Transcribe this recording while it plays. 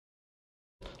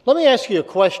Let me ask you a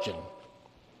question.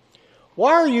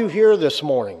 Why are you here this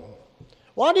morning?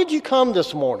 Why did you come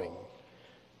this morning?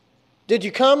 Did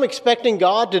you come expecting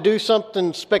God to do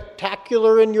something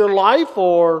spectacular in your life,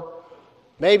 or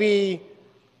maybe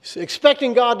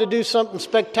expecting God to do something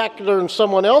spectacular in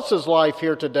someone else's life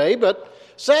here today? But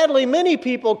sadly, many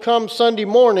people come Sunday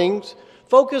mornings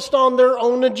focused on their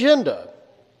own agenda.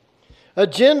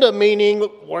 Agenda meaning,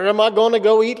 where am I going to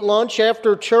go eat lunch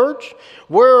after church?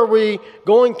 Where are we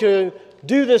going to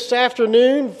do this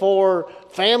afternoon for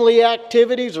family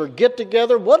activities or get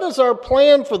together? What does our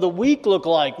plan for the week look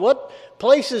like? What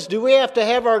places do we have to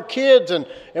have our kids, and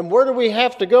where do we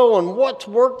have to go, and what's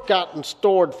work gotten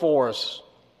stored for us?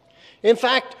 In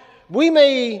fact, we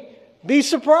may be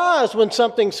surprised when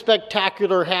something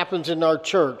spectacular happens in our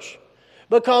church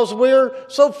because we're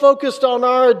so focused on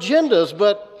our agendas.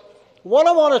 But what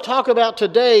I want to talk about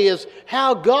today is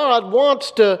how God wants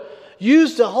to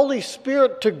use the Holy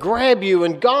Spirit to grab you,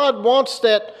 and God wants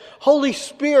that Holy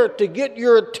Spirit to get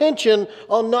your attention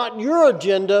on not your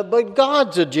agenda, but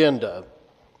God's agenda.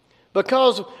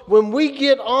 Because when we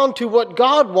get on to what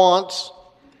God wants,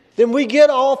 then we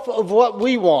get off of what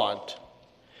we want.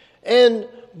 And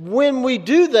when we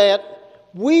do that,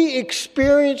 we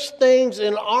experience things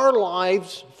in our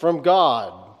lives from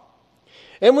God.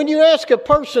 And when you ask a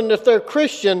person if they're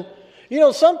Christian,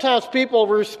 sometimes people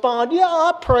respond, yeah,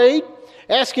 I prayed,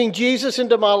 asking Jesus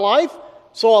into my life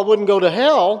so I wouldn't go to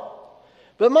hell.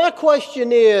 But my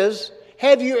question is,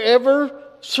 have you ever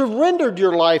surrendered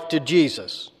your life to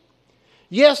Jesus?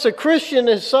 Yes, a Christian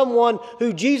is someone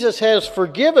who Jesus has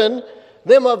forgiven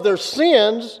them of their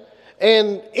sins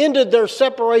and ended their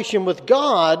separation with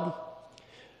God.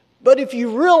 But if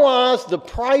you realize the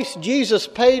price Jesus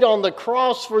paid on the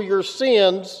cross for your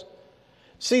sins,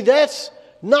 see, that's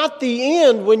not the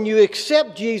end when you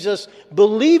accept Jesus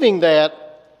believing that.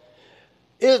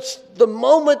 It's the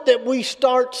moment that we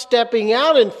start stepping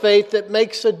out in faith that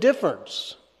makes a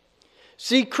difference.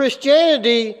 See,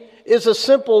 Christianity is a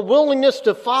simple willingness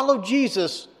to follow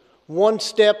Jesus one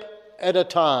step at a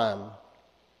time.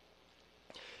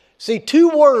 See, two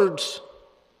words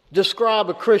describe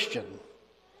a Christian: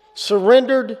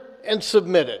 surrendered and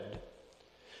submitted.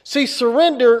 See,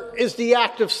 surrender is the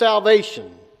act of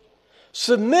salvation.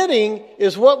 Submitting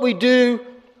is what we do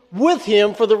with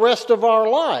Him for the rest of our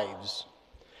lives.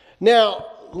 Now,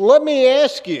 let me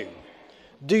ask you,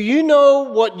 do you know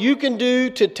what you can do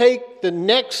to take the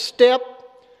next step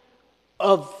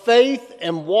of faith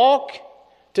and walk,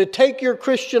 to take your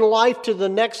Christian life to the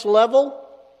next level?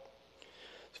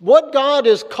 What God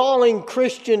is calling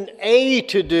Christian A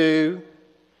to do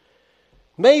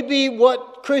may be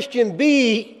what Christian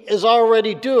B is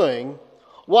already doing,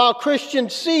 while Christian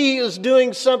C is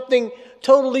doing something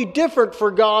totally different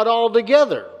for God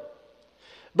altogether.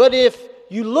 But if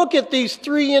you look at these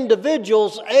three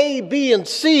individuals, A, B, and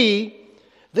C,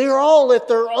 they're all at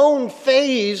their own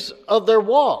phase of their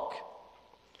walk.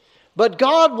 But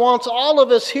God wants all of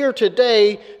us here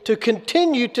today to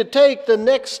continue to take the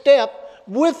next step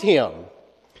with Him.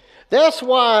 That's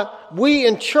why we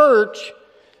in church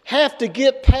have to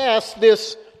get past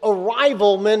this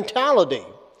arrival mentality.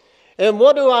 And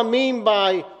what do I mean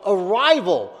by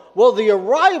arrival? Well, the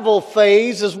arrival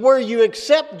phase is where you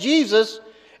accept Jesus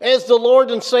as the Lord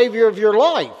and Savior of your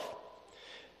life.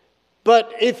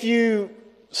 But if you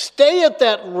stay at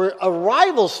that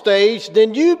arrival stage,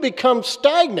 then you become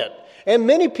stagnant. And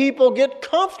many people get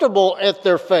comfortable at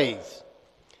their faith.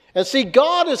 And see,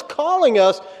 God is calling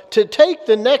us to take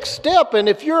the next step. And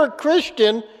if you're a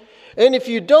Christian, and if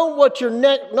you don't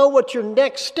know what your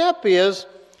next step is,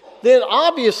 then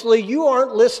obviously you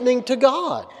aren't listening to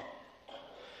God.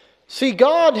 See,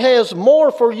 God has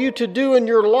more for you to do in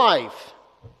your life,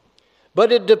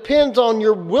 but it depends on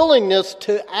your willingness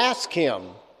to ask Him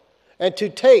and to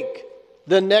take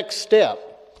the next step.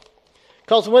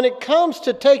 Because when it comes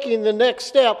to taking the next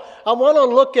step, I want to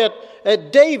look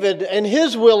at David and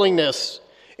his willingness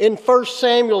in 1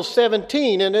 Samuel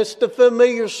 17. And it's the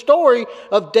familiar story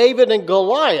of David and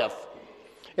Goliath.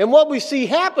 And what we see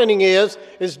happening is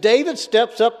David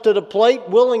steps up to the plate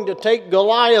willing to take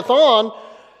Goliath on.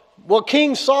 Well,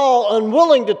 King Saul,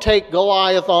 unwilling to take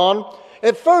Goliath on,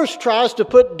 at first tries to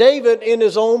put David in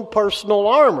his own personal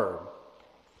armor.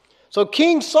 So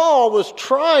King Saul was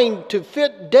trying to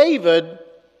fit David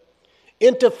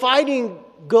into fighting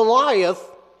Goliath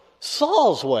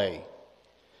Saul's way.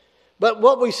 But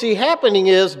what we see happening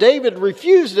is David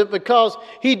refused it because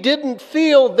he didn't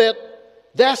feel that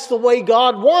that's the way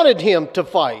God wanted him to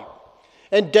fight.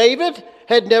 And David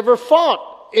had never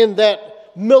fought in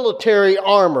that military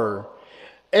armor.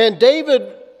 And David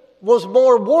was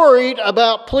more worried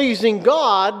about pleasing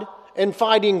God and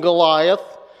fighting Goliath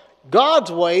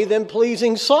God's way than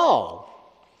pleasing Saul.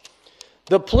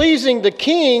 The pleasing the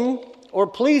king or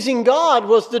pleasing God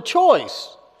was the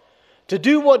choice. To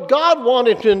do what God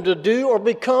wanted him to do or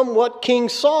become what King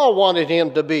Saul wanted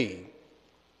him to be.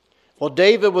 Well,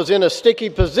 David was in a sticky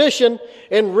position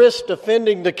and risked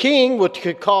offending the king, which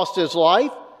could cost his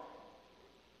life,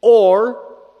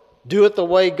 or do it the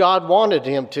way God wanted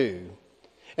him to.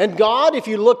 And God, if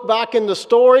you look back in the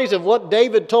stories of what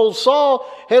David told Saul,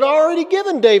 had already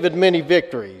given David many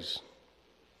victories.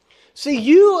 See,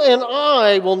 you and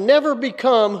I will never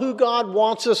become who God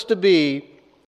wants us to be